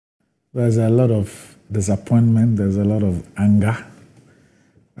There's a lot of disappointment, there's a lot of anger,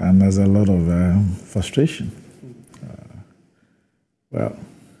 and there's a lot of frustration. Well,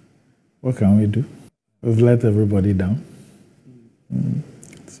 what can we do? We've let everybody down.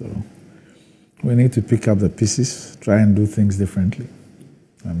 So we need to pick up the pieces, try and do things differently,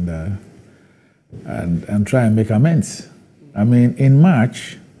 and try and make amends. I mean, in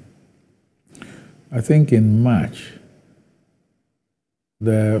March, I think in March,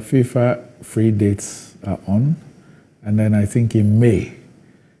 the FIFA free dates are on, and then I think in May,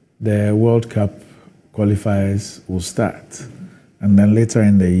 the World Cup qualifiers will start. And then later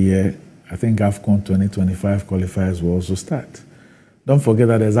in the year, I think AFCON 2025 qualifiers will also start. Don't forget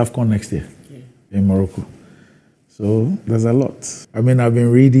that there's AFCON next year in Morocco. So there's a lot. I mean, I've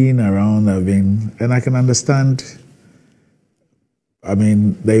been reading around, and I can understand, I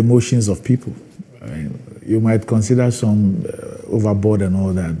mean, the emotions of people. I mean, you might consider some overboard and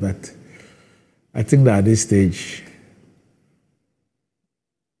all that, but I think that at this stage,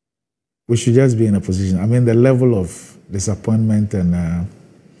 we should just be in a position. I mean, the level of disappointment and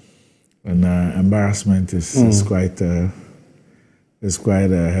embarrassment is quite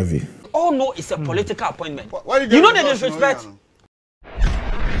heavy. Oh no, it's a political appointment. You know the disrespect.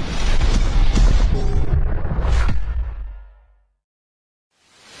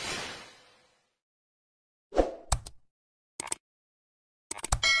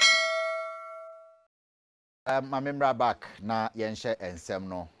 My member back na yenshe ensem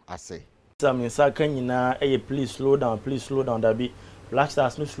no ase. Some second you please slow down, that be Black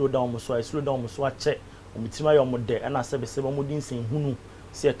Stars no slow down so I check omitima yo mode and I say be se mo din sin hunu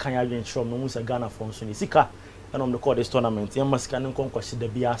se kan ya dwen shrom no mu se Ghana for so ni sika and on the call this tournament yam masika no konkwasi da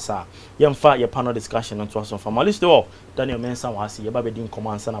bia sa yam fa your panel discussion and to us from list all Daniel Mensah wa ase ye ba be din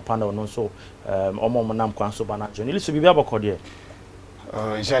command na panel no so omo nam kwan so bana journey list bi abakode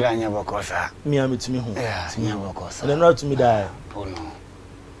oh inshallah anya bokosa me amitumi hu anya bokosa and not to me die oh no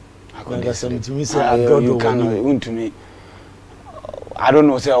I got some to me say I got to me I don't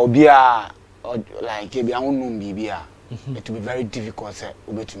know say obia like e bia wonu bibia it will be very difficult say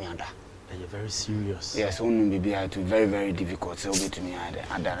obetumi ada. You're very serious. Yes, wonu bibia it will be very very difficult say obetumi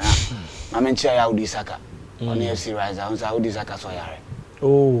ada na mamenche ya udisaka on AFC Rise on say udisaka so yare.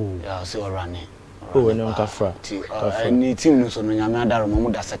 Oh yeah so running. Oh and on kafra any team no so no nyame adaro mo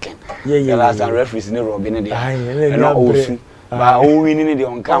da second yeah last referees ni Robin dey and also but who winning the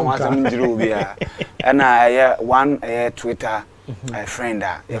on can once am njiro bia and one Twitter a friend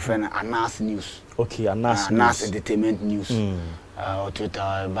Anas News. Okay, Anas Entertainment News.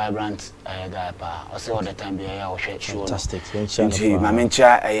 Twitter vibrant guy pa. Also all the time be show. Fantastic. My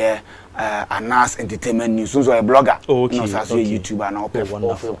mencha Anas Entertainment News. So a blogger. Okay. No, so YouTuber and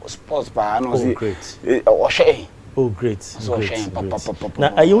all sports pa. No, oh, great. Oh, great. So great.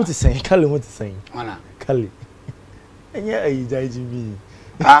 Now, I want to say, Kali want to say. Mana? Kali. Yeah, I JGB.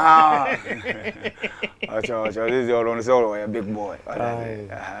 Ah. This is your big boy.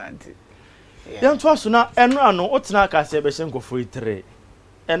 Yeah, twice now, and no, what's not I say, Beshenko for it.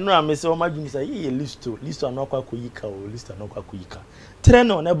 And now, Miss Omajin say, list are not quite quick, list are not quite quick.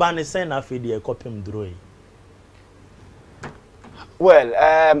 Treno, never ban a sign after the copy drawing. Well,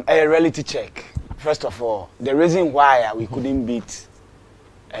 a reality check. First of all, the reason why we couldn't beat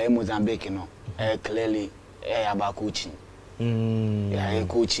Mozambique, you know, clearly about coaching. Yeah,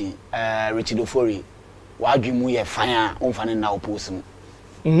 coaching. Richard Ofori, why do you fire on fanning now person?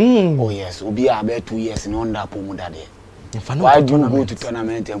 Oh yes, will be about 2 years in under Pomudade. Why do you go to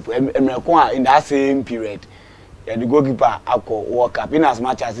tournament and in that same period? The goalkeeper alcohol walk up in as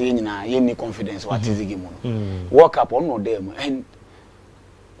much as any confidence what is the game. Walk up on no them and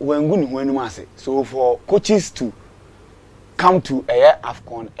when mass. So for coaches to come to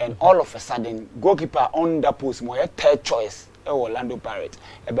AFCON and all of a sudden goalkeeper on the post more third choice. Orlando Pirates,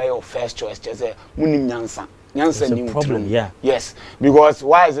 about your first choice, just say Munim Nyansa. Nyansa problem, yeah. Yes, because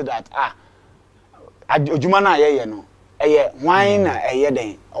why is it that Jumana no wine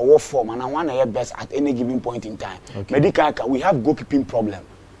then a war form and I want best at any given point in time. Okay. Medical we have goalkeeping problem.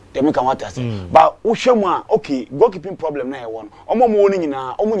 They make what I say. But Ushema, okay, goalkeeping problem na one. Omo morning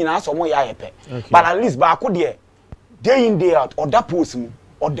na omo nyina so mo ya yepe. But at least ba akode day in day out or that post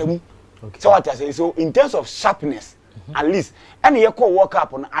or them. So what I say, so in terms of sharpness at least any you call walk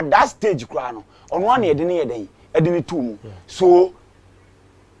up on at that stage crown on one year edini two so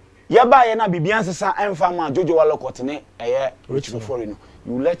yaba ye na bibian sesa emfa ma jojo wa lokot ne rich before you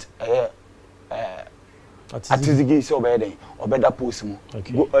you let atizigi so be den obeda post mu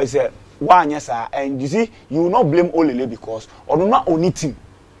go say wa anya sa and you see you will not blame Olele because ono na oni team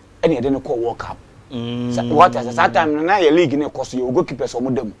any edini call walk up what as that time na your league ne cost you go keep so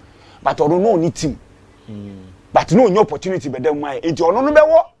mo dem but or no ni team but no opportunity be dem why enti ono no be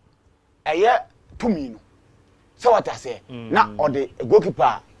wo eye tumi no so what I say na or the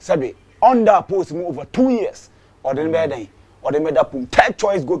goalkeeper sabi under post move over 2 years or the be or the made up third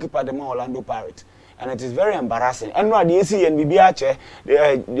choice goalkeeper the Orlando Pirates. And it is very embarrassing. And no, the AC and BBH,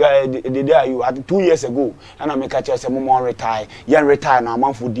 the day you had 2 years ago, and I make a chance a moment retire, young retire now,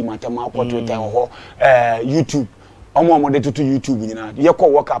 man for Dimatama, YouTube. I'm on to YouTube, you know. You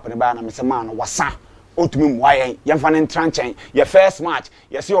call work up in the band, and Mr. Man, was son. Oh, to me, why, young fan in Tranchain, your first match,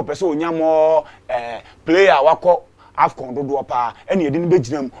 you see your person, young more player, wako. AFCON do apa and you didn't beat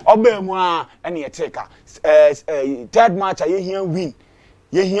them obey and you take third match I hear win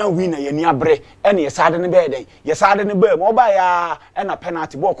you near break and you sad in the bed you sad in the bed mobile and a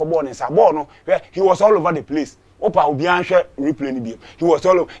penalty ball and Sabono where he was all over the place opa obian hwe replay ni he was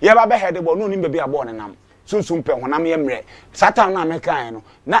all over yeah ba head ball no nim be a ball nam soon pe honam yemre satan na mekan no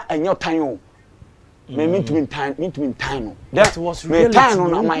na enyo tan o me time that was reality time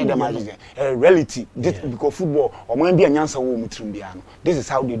on my reality because football or man be anyansa wo mutrim bia no this is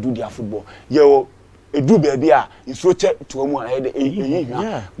how they do their football yo do baby in so check to omo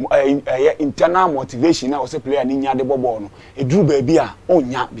internal motivation na say player ni nya de ball no do baby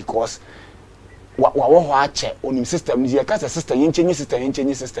onya because wa ho ache onim system ni ka system yen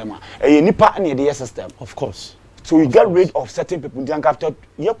change system nipa na de system of course so you get rid of certain people after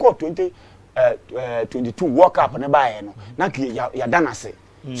you call 22 walk up and buy no na ya dana say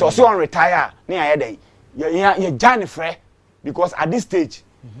so on retire na ya dey ya jani frɛ because at this stage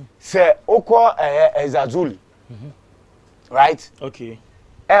say oko Ezazuli right okay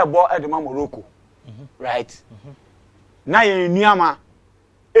bo edema Morocco right na ye nuama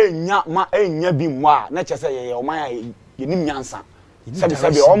enya bi mwa na chese ye o man ye nim nyansa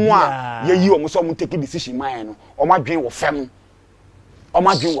sabi omo a ye yi omo so omo take decision man no omo adwen wo fam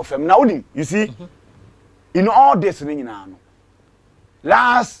now you see in all this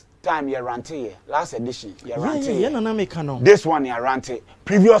last time you ranted last edition you ranted this one you ranted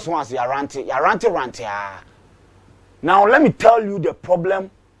previous ones you ranted now let me tell you the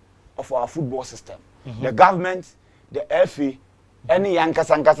problem of our football system the government the FA any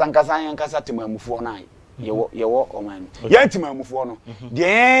yankasa timamufuo na yewo oman yantimamufuo no de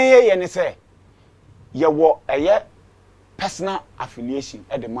ye say yewo personal affiliation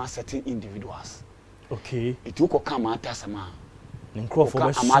at the mass certain individuals. Okay. It will come at Attamah. Ninkro for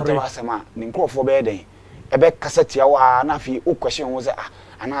Attamah. Ninkro for bedding. A beck cassette yawa nafi o question was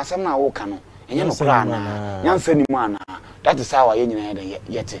and I some now cano. And you know, Yanseni mana. That is how I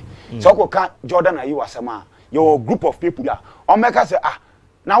yet. So Jordan are you as your group of people there. Or make us say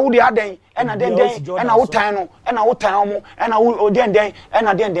now the other and a den and I would time and I would time and I would then and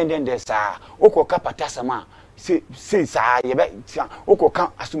I then there's Oko Kapatasama. Say sir ye be oko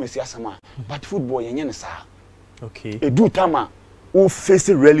kan assume say asama but football yen yen sir okay e do tama o face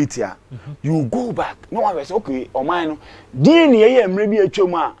reality you go back no one say okay o man no din ye emre bi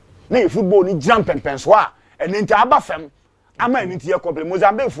atwam a na football ni giran pempenso a enti aba fam ama enti ye komple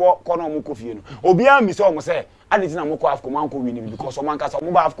Mozambique for kono mo kofie no obi a mi say o mo say aniti na mo ko AFCON man ko win because o man ka so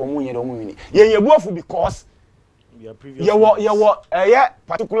mo ba AFCON mo yen do mo win ye Yeboah because yeah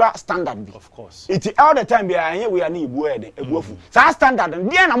particular standard be. Of course. It all the time we are ni Yeboah Yeboah. So standard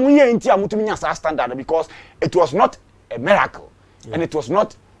and there na mo ye nti amutumi nya sa standard because it was not a miracle and it was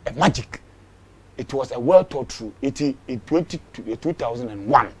not a magic. It was a well thought through. In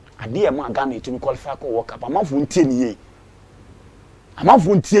 2001 ade ma Ghana to qualify for World Cup. Amafo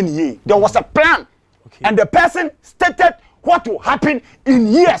ntie ni there was a plan and the person stated what will happen in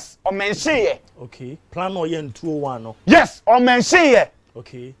years or mention. Okay. Plan or yen 201 no. Yes, or mention.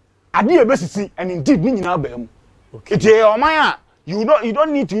 Okay. Adi ebesisi and indeed me nyina ba mu. Okay. Ite o man you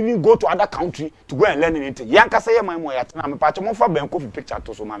don't need to even go to other country to go and learn anything. Yanka say man mo ya tena me pa che mo fa ben coffee picture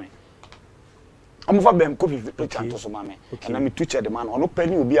to so mame. Am fa ben coffee picture to so mame. And I'm to the man ono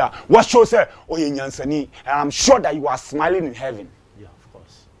penny obi a what show say oh ye nyansani and I'm sure that you are smiling in heaven. Yeah, of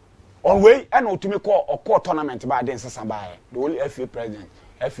course. On way and to me call tournament by den sasa by the only FA president.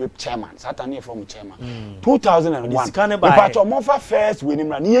 FA chairman, Saturday from chairman. 2001. But your mother first when him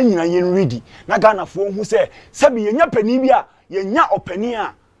ran yen ready. Na Ghana for who say, Sabi yenya penibia, yenya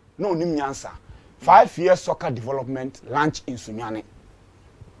openia. No nim nyansa. 5-year soccer development launch in Sunyane.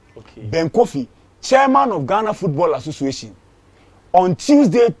 Okay. Ben Kofi, chairman of Ghana Football Association, on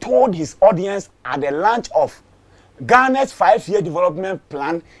Tuesday told his audience at the launch of Ghana's 5-year development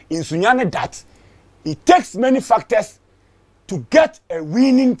plan in Sunyane that it takes many factors to get a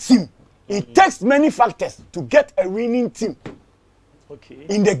winning team. It takes many factors to get a winning team. Okay.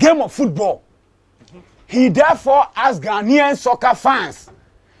 In the game of football. He therefore asked Ghanaian soccer fans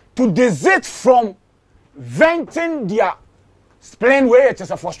to desist from venting their plain way it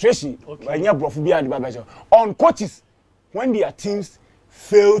is a frustration on coaches when their teams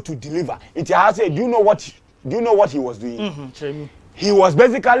fail to deliver. It has said, do you know what he was doing? He was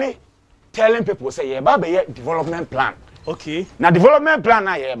basically telling people, say, yeah, baba, development plan. Okay. Now development plan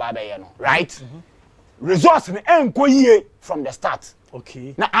now, yeah, baba, right? Results in enko from the start.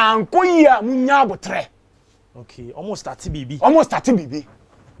 Okay. Now enko ye munyabo tre. Okay. Almost 30 BB. Almost 30 BB.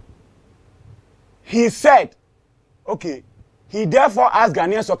 He said, okay. He therefore asked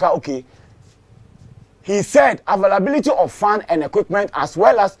Ghanaian soccer, okay. He said availability of funds and equipment as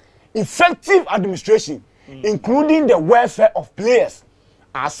well as effective administration, including the welfare of players,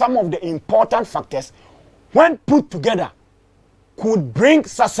 are some of the important factors when put together could bring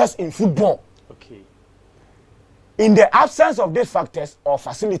success in football. Okay. In the absence of these factors or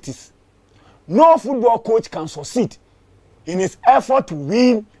facilities, no football coach can succeed in his effort to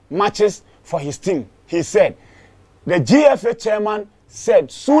win matches for his team. He said, the GFA chairman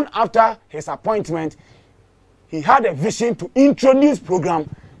said soon after his appointment, he had a vision to introduce program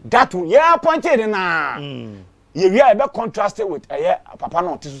that will appointed in we are about contrasted with Papa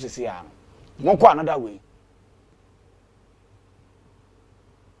no Tisu Sesiano. Won't go another way.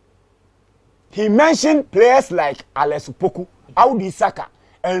 He mentioned players like Alex Poku, Audi Saka,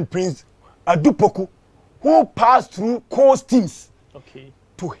 and Prince Adupoku, who passed through coast teams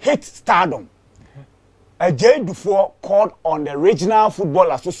to hit stardom. A J. Dufour called on the Regional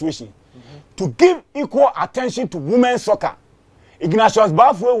Football Association to give equal attention to women's soccer. Ignatius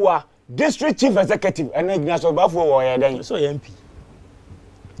Bafwe was district chief executive, and Ignatius Bafwe was MP.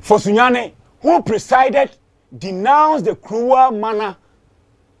 Fosunyane, who presided, denounced the cruel manner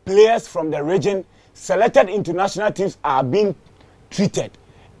players from the region selected international teams are being treated,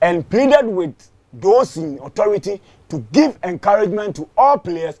 and pleaded with those in authority to give encouragement to all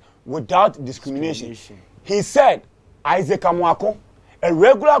players without discrimination. He said Isaac Amwako, a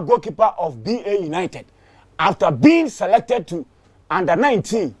regular goalkeeper of BA United, after being selected to under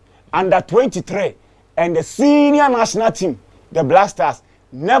 19, under 23, and the senior national team, the Black Stars,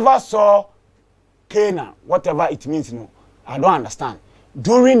 never saw Kena, whatever it means, I don't understand.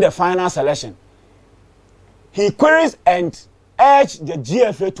 During the final selection, he queries and urged the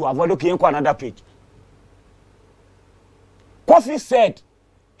GFA to avoid another page. Kofi said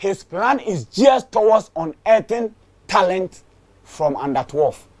his plan is geared towards unearthing talent from under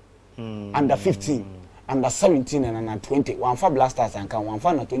 12, under 15, under 17, and under 20. One for Blasters and count, one for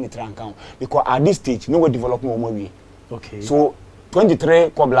under 23 and count. Because at this stage, no development more way. Okay. So 23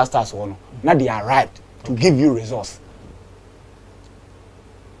 core Blasters one. Now they arrived to give you results.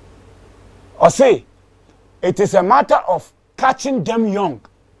 Or say, it is a matter of catching them young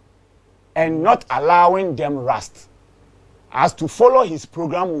and not allowing them rust. As to follow his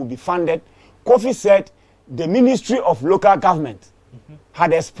program will be funded, Kofi said the Ministry of Local Government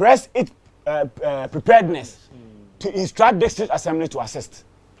had expressed its preparedness to instruct district assembly to assist.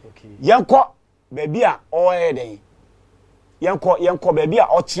 Yanko baby a oede. Yanko baby a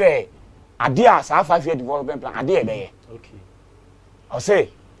otre. Adia sa 5-year development plan. Adia be. Okay.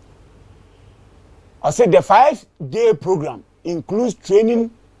 I say the 5-day program includes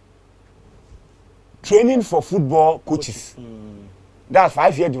training for football coaches. That's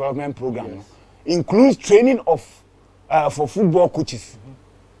 5-year development program. Yes. Includes training of for football coaches,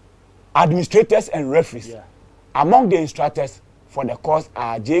 administrators and referees. Yeah. Among the instructors for the course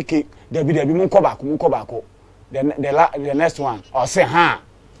are JK Munkobako. The next one, or say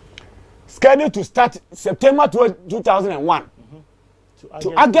scheduled to start September 2001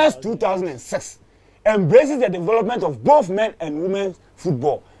 to August 2006. Embraces the development of both men and women's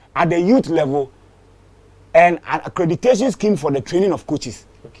football at the youth level and an accreditation scheme for the training of coaches.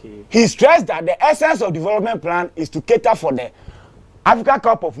 Okay. He stressed that the essence of development plan is to cater for the Africa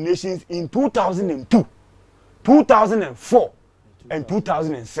Cup of Nations in 2002, 2004, and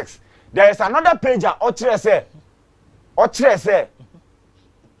 2006. There is another page at Otre say,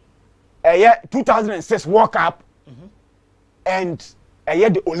 2006 World Cup and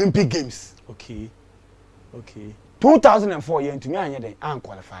the Olympic Games. Okay. Okay. 2004 year to me and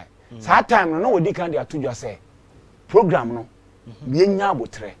unqualified. So that time no we can dey to just say program no we nya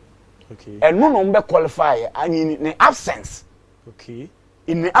abotre. Okay. And no be qualify and in the absence. Okay.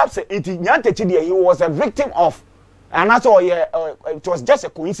 In the absence it Nyantechi he was a victim of and that's all it was just a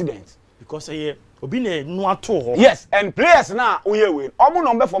coincidence because obi na no ato. Yes, and players now we win. Omo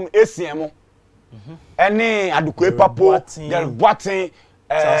number from ACM. Any Adukwe Papo, the Boatin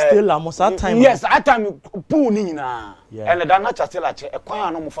still that time. Yes, at time pool ni na. And the natural still at a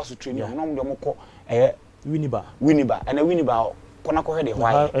kwan no mo fa so training no mo ko Winiba and a Winiba kona ko de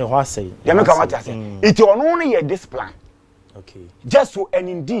why why say they make what I say it ono no this plan okay just so and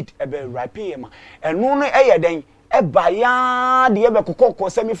indeed e be ripe ma eno no e den e ba ya de e be kokoko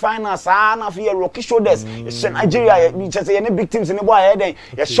semi finals na for your rocky shoulders Nigeria you just say any big teams in the boy den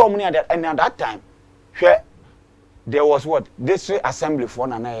you show money at that time there was what this assembly for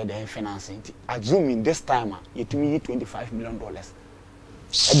na the financing assuming this time you to me $25 million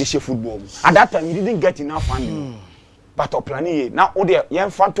edition football at that time you didn't get enough funding but or planning now all the young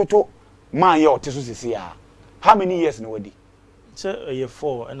fan toto man your tesu sisi how many years no wedi so a year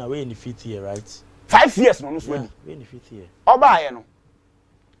 4 and away in the 5th year right 5 years no so wedi in the 5th year oba ye no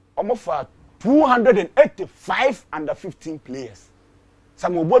omo for 285 under 15 players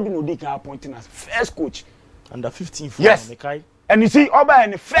some obodu no dey can appointing as first coach under 15 yes and you see oba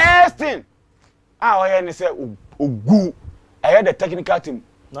in the first thing oya say ogu I had the technical team.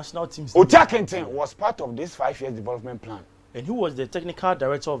 National team. Otakenten was part of this 5 years development plan. And who was the technical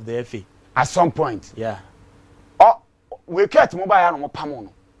director of the FA? At some point. Yeah. Oh, we kept mobile no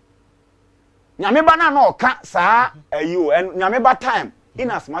pamono. Nyameba na no ka sa you and nyameba time in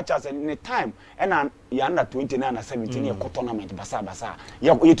as much as in the time and you under 29 and 17 year tournament basa.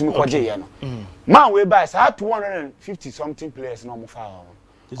 You to me kwaje ye no. Man we buy sa 250 something players no mo fa.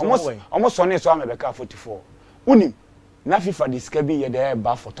 Almost on so am be ka 44. Unim na FIFA disca be there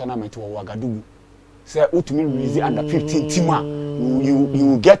ba for tournament or Wagadugu. Say utumi release under 15 team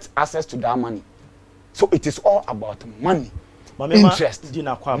you get access to that money. So it is all about money. Interest.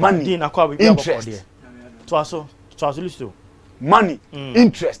 Money. Interest. Money.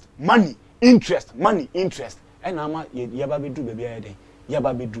 Interest. Money. Interest. Money. Interest. And ama yaba be do baby eden.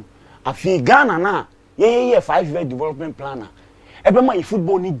 Yaba be do. Afi Ghana na ye 5-year development plan. Ebe ma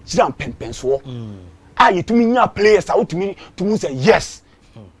football ni jam pempenso. You to me players out to me say yes.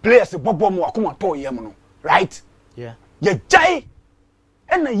 Players bobo mo akoma to yem no. Right? Yeah. Ye jai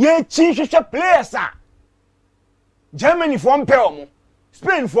and ye chi players Germany from Pelmo,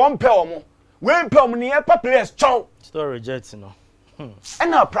 Spain from Pelmo, when Pelmo near players chow. Still rejects no.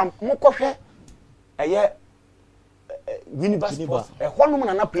 And now pram mokoshe a year UNIDEK SPORTS a one woman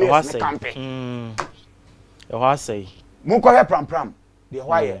and a players campaign. I say mokoshe pram the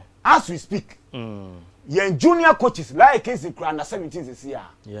why as we speak. Yen junior coaches like Casey under 17 this year.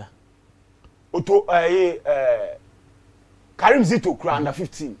 Yeah. Oto Karim Zito under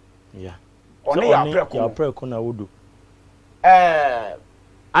 15. Yeah. Only your preko na wudu.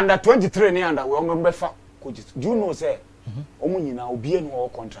 Under 23 ni under we remember coaches. Do you know say omo nyina obi enu all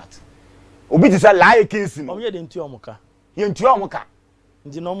contract. Obi ti say like Casey. Omo ye de ntu omuka. Ye ntu omuka.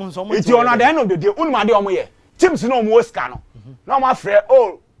 Ndi no mo nso mo. Eti ona the end of the day unuma de omo ye. Teams no omo Oscar no. Na omo afre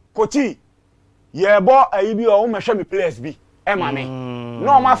oh coachy Yeboah ayibi o mehwe me players bi e ma me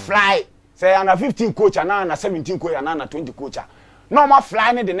no ma fly say under 15 coach and under 17 coach and under 20 coach no ma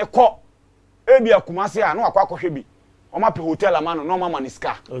fly ne de ne ko e bi akumase a no akwa bi o ma pe hotel ama no ma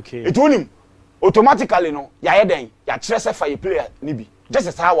maniska okay it unim automatically no ya ye den ya kire se fa ye player ni bi just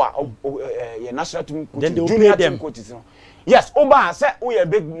as how your national team coach junior team coaches no yes oba say we a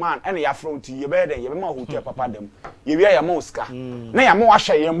big man and ya front ye be den ye be ma hotel papa dem ye wi ya ma oska na ya ma wa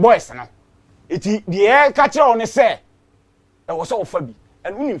hwe ye boys no iti the air catcher on say e was so fabi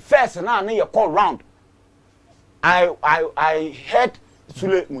and unim first na you call round I heard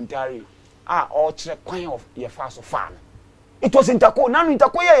Sule Muntari all chere kwan of your fast fan it was Interco now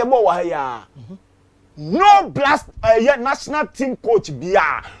Interco ye mo wa ya no blast national team coach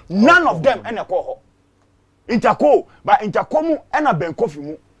bia none of them ene ko ho Interco but Interco mu ena ben kofi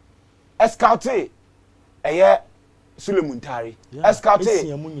mu escoute Sule Muntari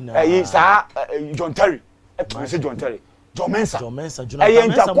escoute sa John Terry say John Terry John Mensa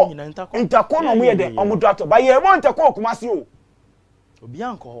Interco no mu ye den omudrato ba ye mo Interco kumasi o obi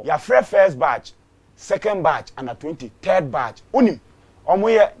anko ya first batch second batch and a 23rd batch unim omo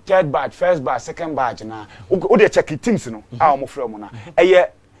ye third batch first batch second batch na o de check teams no a omo frɛ mo na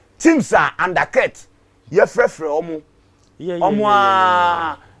teams are undercut ye frɛ omo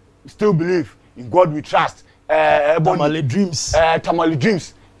omo still believe in God we trust Tamale dreams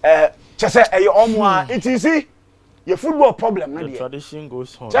chese omo it is your football problem na the tradition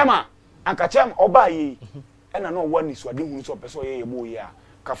goes on chema anka chem oba yi ena no one is wade hu so person ye Yeboah ya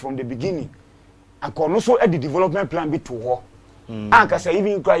ka from the beginning anka no so the development plan be to ho anka say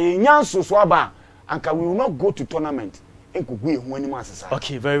even cry nyanso so aba anka we will not go to tournament enkugu ehu anim asesa.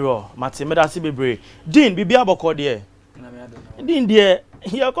 Okay, very well Martin medasi bebre Dean bibia boko de Dean de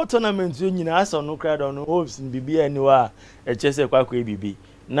here go tournament you nyina aso no crowd on hopes bibia anywhere e chese kwakwa bibi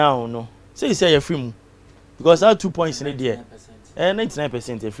now no say you free mu because that 2 points in there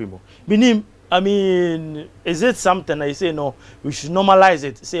 99% free mu binim I mean, is it something I say no? We should normalize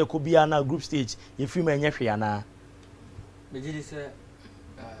it. Say it could be on a group stage. If you may nyefriana. But you say,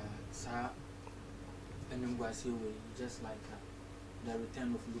 sir, and just like the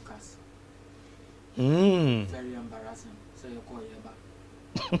return of Lucas. Very embarrassing. So you call Yeboah.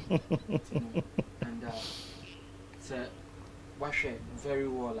 And sir, wash it very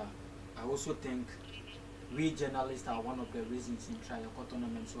well. I also think we journalists are one of the reasons in trying to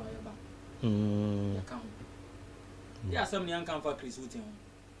tournament so Yeboah. Yeah, some young come for Chris Hughton.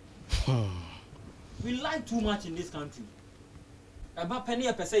 We lie too much in this country. About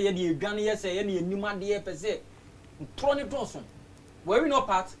penny per se, any Ghana say any Nimadi per se. Tony Dawson. Were we not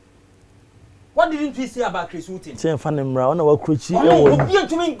part? What didn't we say about Chris Hughton? Say Fanny Brown or Cruchy. Oh, be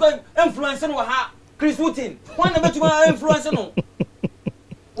to me influencing Chris Hughton. One of the influencing.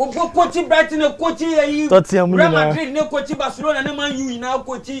 Go coachy Brighton, a coachy, Real Madrid, no coachy Barcelona, and man you now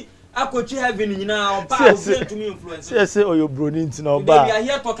coachy. I could having now to me influence. Yes, or your Brunin to know. We are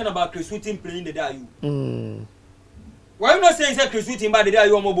here talking about Chris Hughton playing the day. Why you not saying Chris Hughton by the day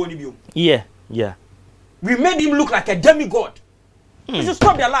you are more bony? Yeah, yeah. We made him look like a demigod. We should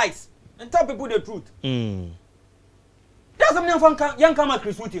stop their lies and tell people the truth. There's some young come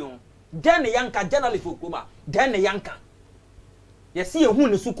Chris Hughton. Then the young journalist for Kuma. Then the young. You see a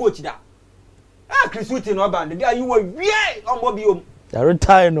woman who coach that. Ah, Chris Hughton or band. The day you were yeah on Bobby. I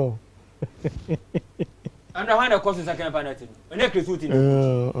retire no. And I course is a kind of anything.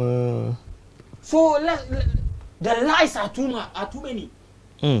 So the lies are too many.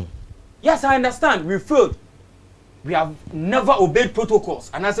 Yes, I understand. We failed. We have never obeyed protocols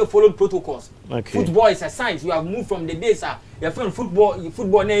and also followed protocols. Okay. Football is a science. We have moved from the days you're from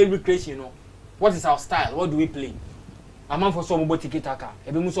football near recreation. You know. What is our style? What do we play? A man for some tiki taka.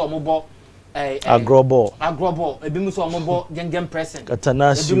 Agroball. Ebi muso omobo gengem present.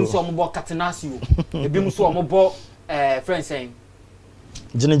 Catenaccio. Ebi muso omobo Catenaccio. Ebi muso omobo friend saying.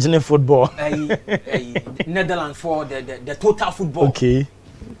 Gene football. Netherlands for the total football. Okay.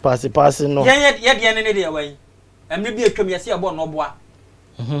 Pass no. Yeah any dey away. Maybe atwam yesi abo no boa.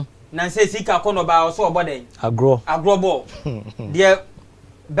 Na say sika kono ba so obo den. Agroball. There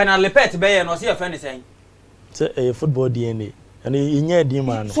Bernard Lepet be no say friend saying. Say football DNA. And in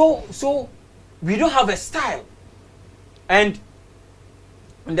demand. So we don't have a style. And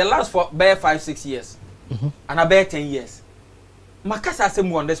in the last 5-6 years, and about 10 years, Makasa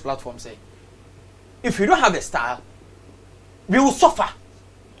Semu on this platform say, if you don't have a style, we will suffer.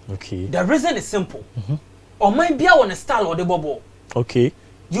 Okay. The reason is simple. Or might be on a style or the bubble. Okay.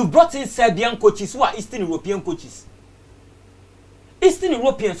 You brought in Serbian coaches who are Eastern European coaches. Eastern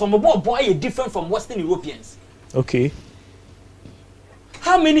Europeans, some boy are different from Western Europeans. Okay.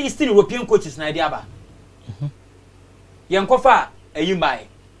 How many Eastern European coaches na Diaba? Yankofa Ayimbai.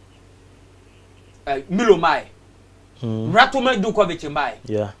 Milo Mai. Ratuma Dukovic Mbai.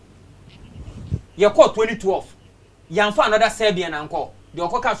 Yeah. Yako 2012. Yanfa another Serbian anko. The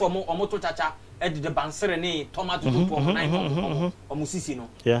Okoka so omoto chacha ed the bansere ni tomato to 9 omusisi no.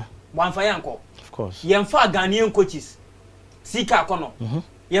 Yeah. Wanfa yanko. Of course. Yanfa Ghanaian coaches. Sika kono.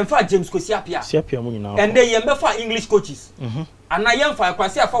 Yemfa James Kosiapia. Siapia mu nyina. And then yemfa English coaches. And I yemfa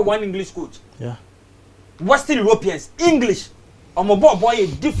kwasi afa one English coach. Yeah. Western Europeans English omobo boy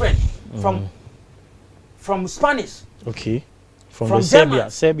is different from Spanish. Okay. From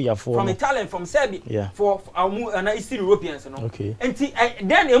Serbia for from Italian, from Serbia. Yeah. For our Eastern Europeans, you know. Okay. And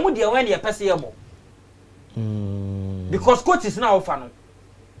then emu dia when you pass yebo. Because coaches now offer no.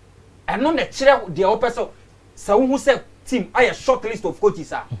 And non the chire dia opesa so who say team a short list of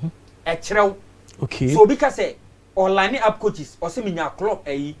coaches are a chire. Okay. So because say or line up coaches or say minya club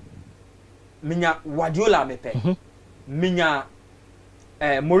minya Guardiola mepe. Minya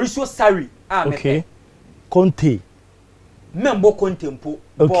Mauricio Sarri mepe. Okay. Conte. Membo Contempo.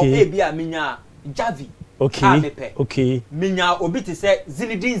 Okay. Bia minya Javi. Okay. Mepe. Okay. Minya obi te say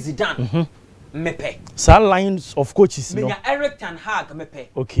Zinedine Zidane. Mepe. Some lines of coaches no. Minya Eric Ten Hag mepe.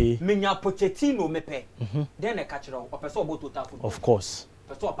 Okay. Minya Pochettino mepe. Then a catcher o person about total football. Of course.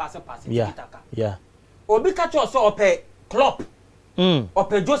 Person pass. Yeah. Yeah. Obi catcher so ope Klopp.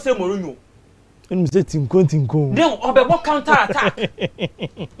 Ope Jose Mourinho. Say team Conte. Then obe bo counter attack.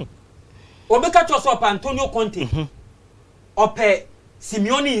 Obi catcher so ope Antonio Conte. Ope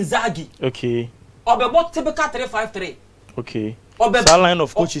Simeone Inzaghi. Okay. Obe bo typical 3-5-3. Okay. That line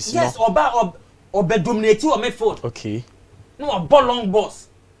of coaches. Yes, obe dominate your midfield. Okay. No, ball long boss.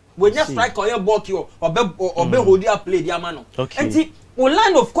 When you strike or you ball you, obe hold your play the amano. Okay. And see, one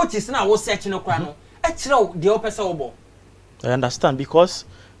line of coaches now was searching no crano. Actually, the opposite obo. I understand because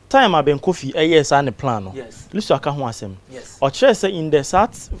time I been coffee a year and plan. Yes. Listen, I can't asem. Yes. Or say in the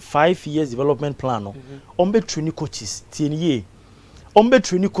SAT 5 years development plan. Ombe training coaches, TNA. Ombe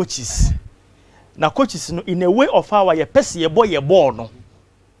training coaches. Now coaches in a way of how you pay your boy your ball no.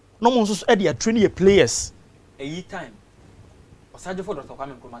 No one so add training your players. A year time. Osaje for Dr.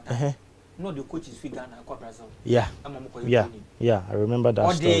 Kwame Nkrumah. No, the coaches figure na Brazil. Yeah. Yeah, I remember that.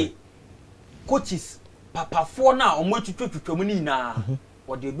 Or the coaches papa for now on what to money na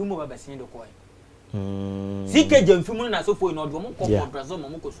or the boom of the coin. CK Jemfimu na so for in order to Brazil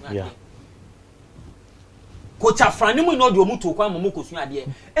Momoko Sunya. Coach Afranimu no do mutu kwa Momoko Sunya.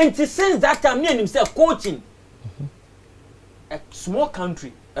 And since that time, me and himself coaching a small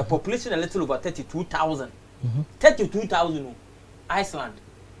country, a population a little over 32,000. 32,000 Iceland.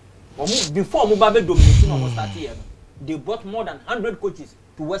 Before Mubabe domination almost started here, they brought more than 100 coaches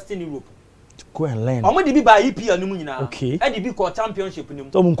to Western Europe. To go and learn. Omo dey by EPL no mu nyina. Okay. E dey call championship no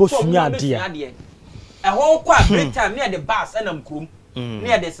mu. So mun ko sunya ade. E ho kwa break time near the bus enam krom.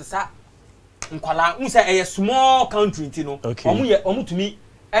 Near the sesa nkwala unsa a small country ntino. Omo tumi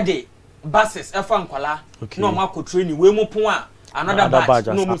e dey buses e fa nkwala. No ma ko training we mo pon a another batch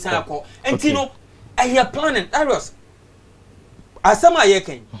no mu san akọ. Ntino e planning areas. Asama ye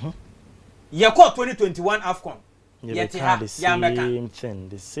ken. Ye call 2021 AFCON. Yeah, the same thing.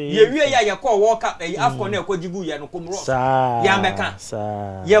 The same. Ye call World Cup. AFCON ne ko jigu ye no komro. Ya meka.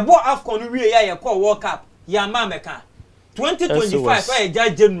 Yeboah AFCON we ye call World Cup. Ya ma meka. 2025 why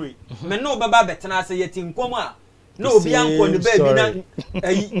January. Me no baba betena say ye tinkom a. No obi anko ne ba bi na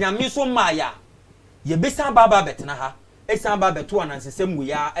nyame so maya. Ye besan baba betena ha. Esan baba beto anansesem we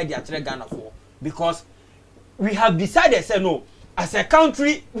ya e de akere Ghana for because we have decided say no. As a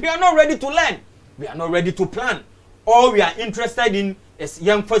country, we are not ready to learn. We are not ready to plan. All we are interested in is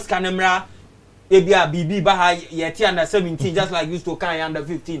young first canemra, Abia BB Baha Yeti under 17, just like used to carry under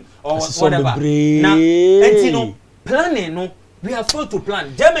 15 or whatever. Now, and you know, planning, no, we have failed to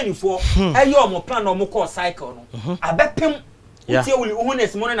plan. Germany for a year more plan or more course cycle. No, I bet him. Yeah. Yeah.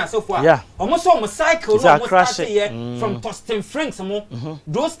 Almost almost cycle almost started here from Tostin Franks.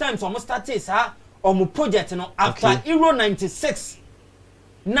 Those times almost started almost project no after Euro 96.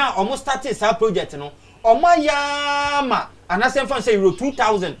 Now almost started sa project no. Omayama and as fan say Euro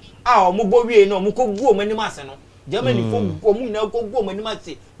 2000. Omo bo we no omo ko gu omo ni mase no. Germany for omo na ko gu omo ni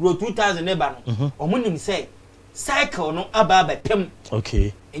mase Euro 2000 e ba no. Omo nim say cycle no aba ba pem.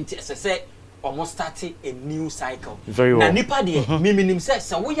 Okay. Nti say almost started a new cycle. Very well. Na nipa de me nim say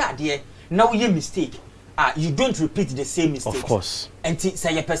we ya de na we mistake. You don't repeat the same mistake. Of course. Nti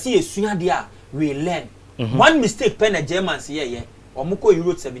say you person esua de a we learn. One mistake pen the Germans here omuko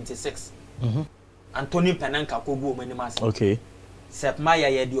Euro 76. Anthony Penanka ko gu omani mas. Okay. Sep Maya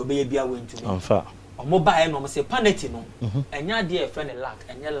ye de obeye bia we ntumi. Amfa. Omo ba no say penalty no. Enya de e friend lack,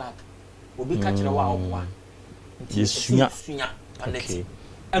 enya lack. Obi ka kire wa oboa. Nti sunya penalty.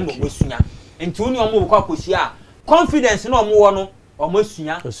 Eno mo sunya. Nti oni omo ko akosia confidence no omo wo no omo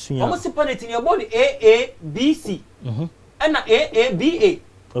sunya. Omo se penalty ne obo A B C. Ena A B A.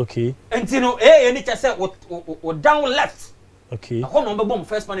 Okay. And you know, any chance or down left. Okay. A home bomb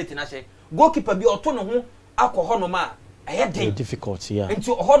first penalty na she. Goalkeeper be otono ho akọ no ma. Difficult, yeah. And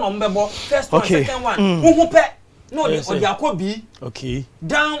to home bomb first one, second one. Who pe? No, the akọ B. Okay.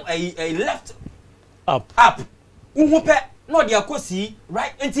 Down a left. Up. Who pe? No, the akọ C.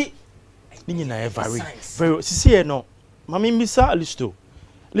 Right. Enti. Ni na very. See no. Mami Misa Listo.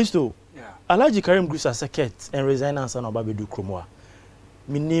 Yeah. Alhaji Karim Grusa second and resign and son of Babedu Kromwa.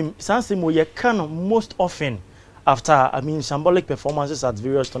 My name Sansimo ye can most often after symbolic performances at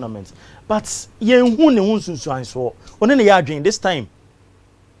various tournaments. But ye who ne won so answer. Only ye doing this time.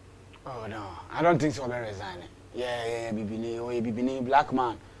 Oh no, I don't think so. Be resigning. Yeah, Bibini black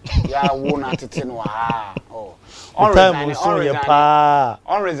man. Yeah, won at it no. Oh, on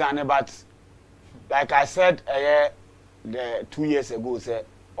resigning, but like I said, the 2 years ago, say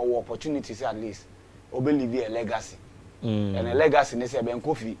our opportunities at least, or believe a legacy. And a legacy in Ben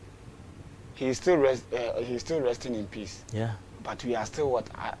Kofi, he's still resting in peace. Yeah. But we are still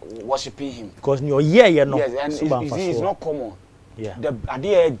worshiping him. Because you're no. Yes, and it's not common. Yeah. The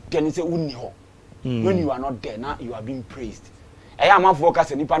idea can say when you are not there, now you are being praised. I am a focus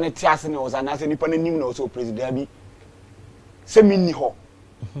and nipa ne tiase was and as nipa ne nim na also praise there be. Say me ni ho.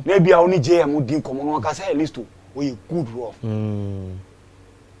 Maybe I only JM din come on can say at least we good rough.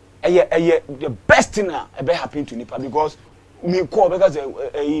 The best thing ever happened to Nipa because me call because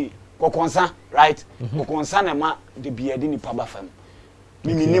concern right concern e ma de biade Nipa ba fam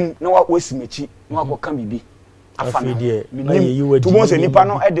me nim na wa wesimechi na wa kan bibi afana me to mo se Nipa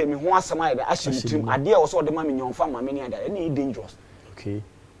no e de me ho asema e da ahye tim ade e wo so de ma me nyonfa ma me ni ada e dangerous. Okay.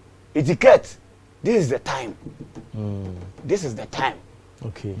 etiquette. This is the time. This is the time.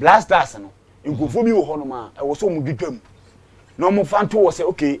 Okay. Blasters no. Nkofo bi wo ho no ma e wo so mu bidwam. No mo fan to wo say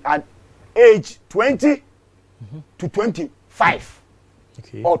okay at age 20 to 25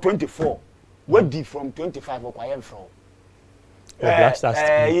 or 24. What did from 25 or quiet from?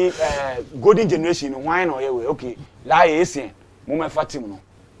 Golden generation why no okay. La esen mo me fatim no.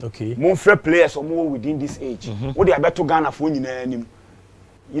 Okay. Mo fair players or more within this age. What they better Ghana for nyina anim.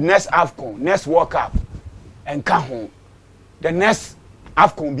 Next AFCON, next World Cup and come home. The next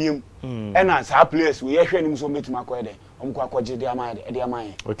AFCON beam and as our players we hear him so meet my kwede. Kwa je dia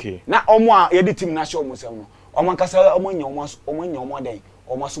mai. Okay. Na omo a ye di team na show mo sem no. Omo kasa omo nya omo den.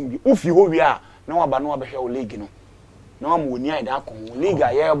 Omo so bi ufi ho wi a na wa ba na wa be hwe o league no. Na wa mo ni ai da akon league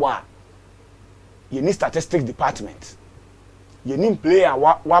a ye bo a ye ni statistics department. You need player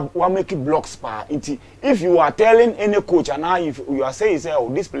what make it blocks pa. If you are telling any coach and now if you are saying say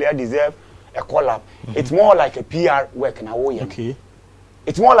oh this player deserve a call up, it's more like a PR work now. Okay.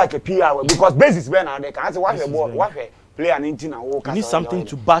 It's more like a PR work because basis when now they can say what player ninety now. You need something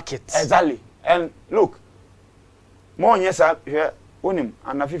to back it. Exactly. And look, more yes here onim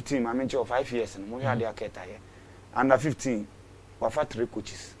under 15 I mean 5 years and more here they are here. Under 15 we have 3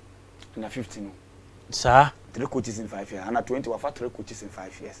 coaches. Under 15. Sir 3 coaches in 5 years. Under 20, we have 3 coaches in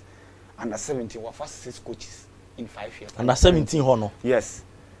 5 years. Under 17, we have 6 coaches in 5 years. Under 17, Hono? Yes.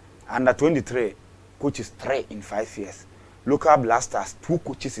 Under 23, coaches 3 in 5 years. Local Blasters, 2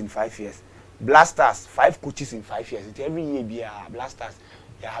 coaches in 5 years. Blasters, 5 coaches in 5 years. It's every year, be Blasters,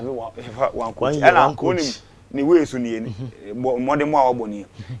 you have one coach. One coach. Ni way so ni more than more oboni.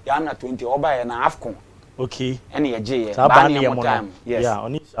 You under 20, oba na AFCON. Okay. Any a J. Yes. Yeah,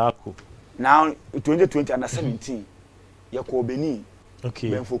 on it. Now 2020 under 17, you call Benin.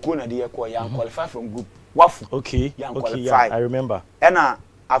 Okay. Benfoko na dey call young qualify from group. Wafu. Okay. Young okay. Qualify. Yeah, I remember. And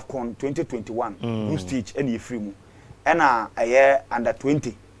AFCON 2021 group stage and you free mu. And a year under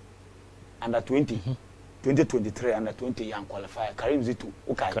 20. Under 20. 2023 under 20 young qualify. Karim Zitu.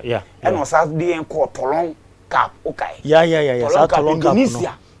 Okay. Yeah. And on Saturday and call Tolong Cup. Okay. Yeah. Tolong Cup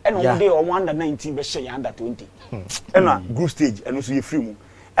Indonesia. And on day on under 19 be share under 20. And group stage and also you free mu.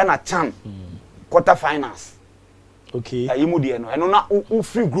 And a CHAN quarter finals. Okay. You mudi no. And na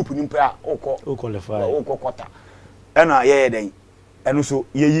free group ni mpa o qualify. O quarter. And yeah then. And also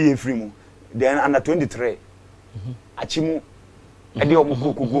ye free mu. Then under 23. Achimu e dey omo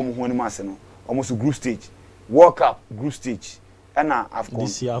go mu ho ni mase no. Almost group stage. World Cup group stage. And AFCON.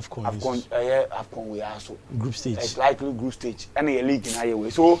 This year AFCON. AFCON we are so group stage. It's likely group stage. And a league in higher way.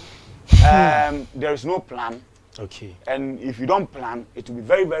 So there is no plan. Okay. And if you don't plan, it will be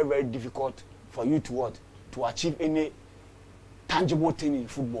very, very, very difficult for you to achieve any tangible thing in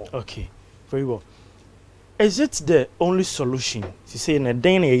football. Okay, very well. Is it the only solution? To say in a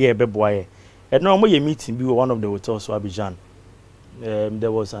day and a year, beboye. At no more meeting, we were one of the hotels to Abidjan.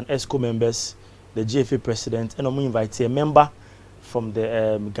 There was an ESCO members, the GFA president, and we invited a member from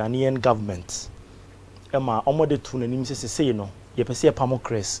the Ghanaian government. Emma, omode tune ni mse say you know, ye pese e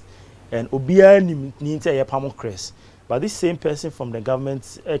pamokres. And Obia ni nte ye pamokres. But this same person from the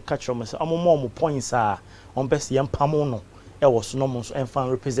government catch on say more points are on pese ye pamo no. E was no mo so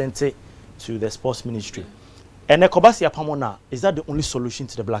enfan represented to the sports ministry. And Ekobasi Apamona, is that the only solution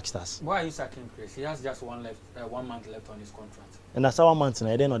to the Black Stars? Why are you sacking Chris? He has just 1 month left on his contract. And that's 1 month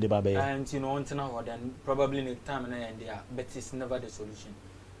now, then on the baby. And you know, then probably in the time and there, but it's never the solution.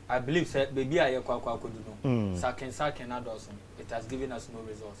 I believe that baby I could do. Sacking Adoson. It has given us no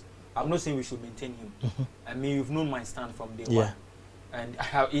results. I'm not saying we should maintain him. I mean, you've known my stand from day one. And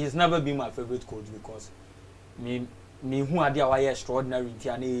he's never been my favorite coach because me who are there extraordinary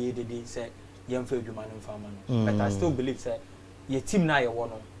they say young fair man and farmer. But I still believe that your team now you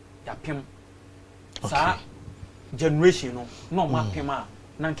want ya pim. Sa generation no ma pima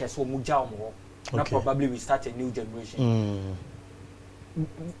na nke so mu jaw mo. Na probably we start a new generation.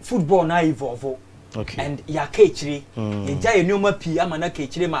 Football na evolve. Okay. And ya kechiri ye jay nyoma pi ama na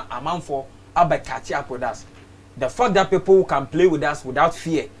kechiri ma amanfo abekati up with us. The fact that people can play with us without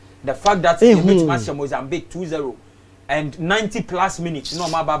fear, the fact that they beat Mozambique 2-0 and 90 plus minutes no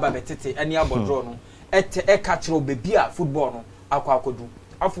ma baba betete any abodro no e catch baby football no akwakodu.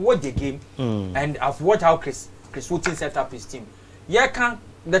 I've watched the game and I've watched how Chris Hughton set up his team.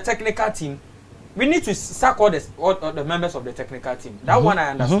 The technical team, we need to sack all the members of the technical team. That one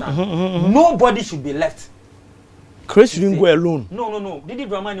I understand. Nobody should be left. Chris didn't go alone. No. Did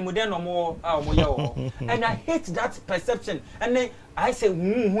drama ni modern no more and I hate that perception. And then I say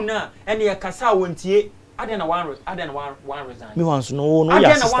na and ya kasa wontie adena one resign. Me wants no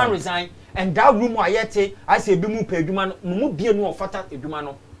adena one resign and that room I say be mu pe adwuma no mu bie no ofata adwuma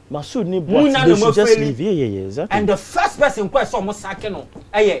no Masood ni boss just leave. Yeah, exactly. And the first person who saw mo sack no,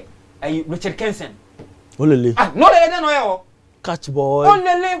 Richard Kenson. Olele. Ah, no lele no yo. Catch boy.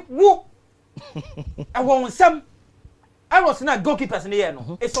 Olele wo. I want some. I was not goalkeepers in the air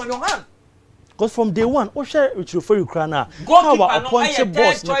no. It's on your hand. Because from day one, share which refer you crana. Goalkeeper appointed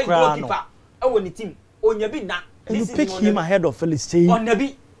boss no goalkeeper. I want the team. Onyebi na. And you pick him ahead of Felicity.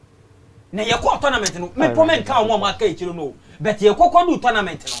 Onyebi. Na ye ko tournament no. Me pomen ka o ma ka ichiro no. But ye ko do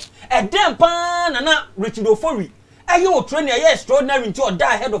tournament no. E dem pa na Richard Ofori. Ayo trainer ye extraordinary into or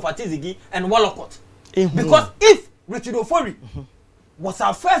die ahead of Atizigi and Wallacott. Because if Richard Ofori was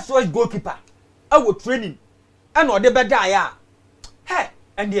our first choice goalkeeper, I would training and or the better ya. Hey,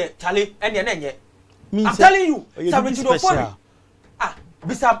 and the Charlie and the Nenye. I'm telling you, Sir Richard Ofori. Ah,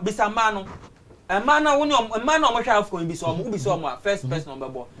 bisa mano. A man on my shelf going to be some first person number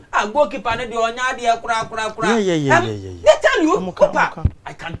boy. Ah, goalkeeper ne the onya de kura. Yeah. They tell you, Papa,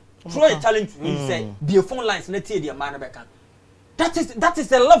 I can throw a challenge to you say the phone lines net the man back. That is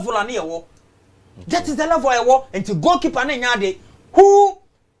the level on here. That is the level I walk and to goalkeeper ne who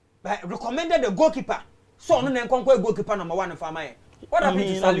recommended the goalkeeper. So no name goalkeeper number 1 for my. What I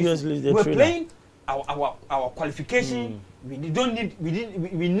mean, we're playing our qualification. We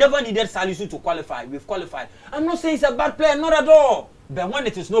never needed Salisu to qualify. We've qualified. I'm not saying it's a bad player, not at all. But when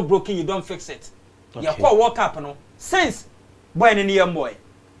it is not broken, you don't fix it. Okay. You call World Cup, no? Since boy any young boy,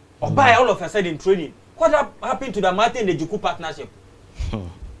 or by all of a sudden training, what happened to the Martin the Juku partnership?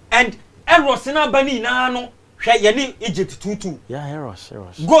 And Rosina Bani no, yani Egypt 2-2. Yeah, Eros.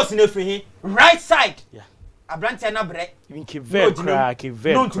 Goes in the free right side. Yeah. Abrante na bre. You keep very crack.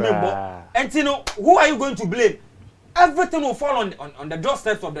 And you know, who are you going to blame? Everything will fall on the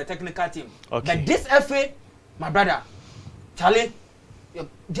doorsteps of the technical team. Okay. But this FA, my brother, Charlie,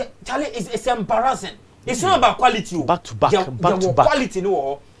 it's embarrassing. It's not about quality. Back to back. Quality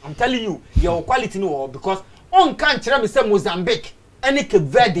no. I'm telling you, your quality no because on can't tell me say Mozambique, any Cape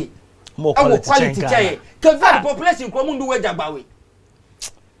Verde, more quality. Cape Verde population come do wage abawe.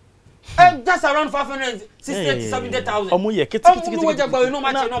 And just around 560,000-70,000. No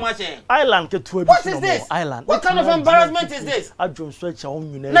match. Island what is this? Island. What kind of embarrassment is this? Island.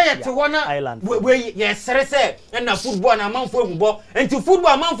 Yes, sir. And na football na man for football. And to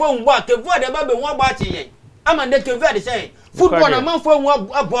football man for football. Ke voa de ba be won ba che yen. Ama de ke voa de say. Football na man for won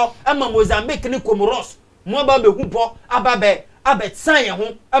abo. Ama Mozambique ni Comoros. Mo ba be hu po ababe san ye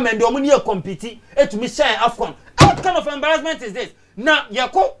ho. Ama de omo ni compete. Etumi shine AFCON. What kind of embarrassment is this? Na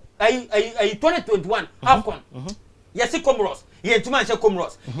yako 2021 AFCON. Yes, Comoros. Yeah, too much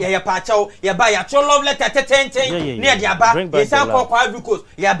Comoros. Yeah, Pacho. Yeah, buy a troll love letter. Near the Abba. Yes, I'm called Ivory Coast.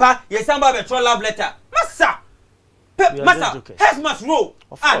 Yeah, ba. Yes, I'm about a troll love letter. Massa. Massa. Has must roll.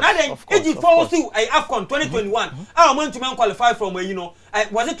 Now then, Egypt falls to AFCON 2021. I went to man qualify from where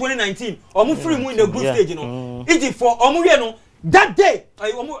was it 2019 or move free in the group stage? Egypt for Omuriano. That day,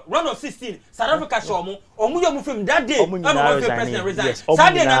 round of 16, South Africa show Omuyo from that day. I'm not president resign.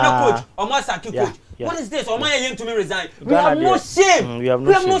 Saddick na coach, Omasaki coach. What is this? Omaya yen to me resign. We have no shame. We have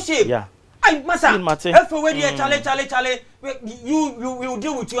no shame. Yeah. I Massa. If we were Charlie, you will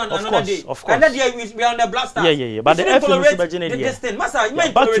deal with you another day. Of course. Another day we are on the black stars. Yeah. But the FA Massa, you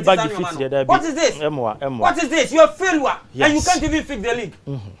might tolerate this. What is this? What is this? You are failure, and you can't even fix the league.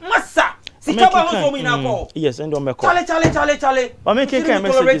 Massa. Yes, and on my call. Charlie. But making a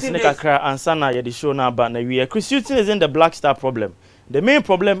message in the cry and Sana, the show now, but Chris Hughton isn't the Black Star problem. The main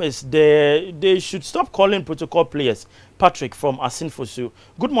problem is they should stop calling protocol players. Patrick from Asinfosu.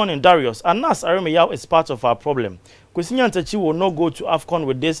 Good morning, Darius. Anas Arimeyao is part of our problem. Kwesi Ntachi will not go to AFCON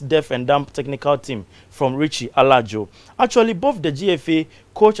with this deaf and dumb technical team from Richie Alajo. Actually, both the GFA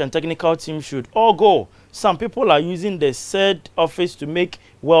coach and technical team should all go. Some people are using the said office to make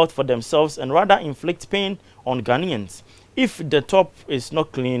wealth for themselves and rather inflict pain on Ghanaians. If the top is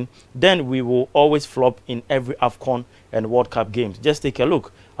not clean, then we will always flop in every AFCON and World Cup games. Just take a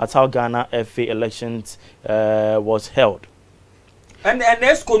look at how Ghana FA elections was held. And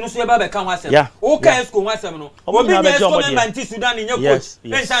ESCO no so eba be kan wasem. Okay, ESCO wasem no. Obi na ESCO member anti Sudan in your coach.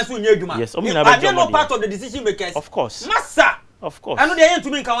 Then sansu nye adwuma. Yes, are they not part of the decision makers? Of course. Massa. Of course. I know they ain't to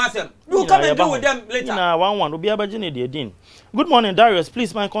me kan wasem. You come and deal with them later. Na 1-1 obi abagine dey din. Good morning, Darius.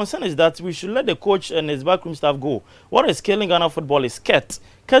 Please, my concern is that we should let the coach and his backroom staff go. What is killing Ghana football is Ket.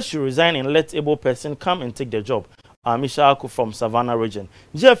 Ket should resign and let able person come and take the job. Mishaku from Savannah region.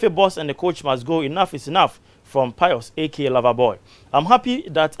 GFA boss and the coach must go. Enough is enough. From Pius, aka Loverboy. I'm happy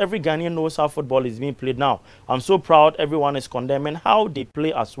that every Ghanaian knows how football is being played now. I'm so proud everyone is condemning how they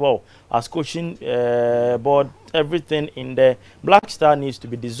play as well as coaching board. Everything in the Black Star needs to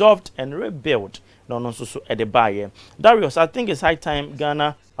be dissolved and rebuilt. No, so at the buyer. Darius, I think it's high time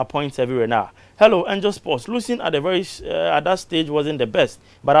Ghana appoints everywhere now. Hello, Angel Sports. Losing at the very at that stage wasn't the best,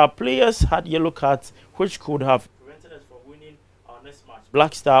 but our players had yellow cards which could have prevented us from winning our next match.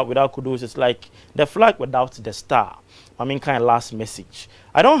 Black Star without kudos is like the flag without the star. I mean, kind of last message.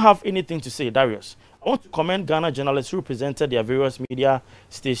 I don't have anything to say, Darius. I want to commend Ghana journalists who presented their various media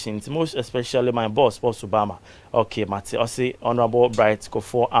stations, most especially my boss, Boss Obama. Okay, Mate, I say Honorable Bright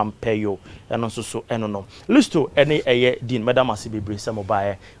Kofo Ampeyo, and also so no. Listo, any a din, Madam Asibi Brisa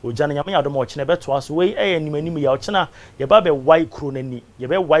Mobile, Ujana Yami Adamoch, never to us way a and many Yachana, Yababe white cronany,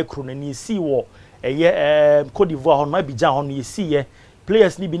 Yabe white cronany, sea war, a year Cote d'Ivoire on my bija on ye see,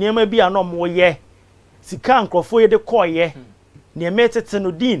 players need be near maybe a no more ye. Sikan Crofo de Coye, near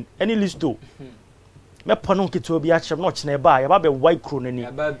Metetsenodin, any listo. Me panon kito bi acham no chene ba ya ba be white cronany ya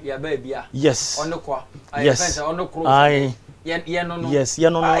ba bia yes onokwa yes onokro ye no no yes ye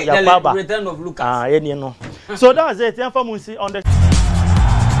no no ya baba return of Lucas ye no so that's it. On the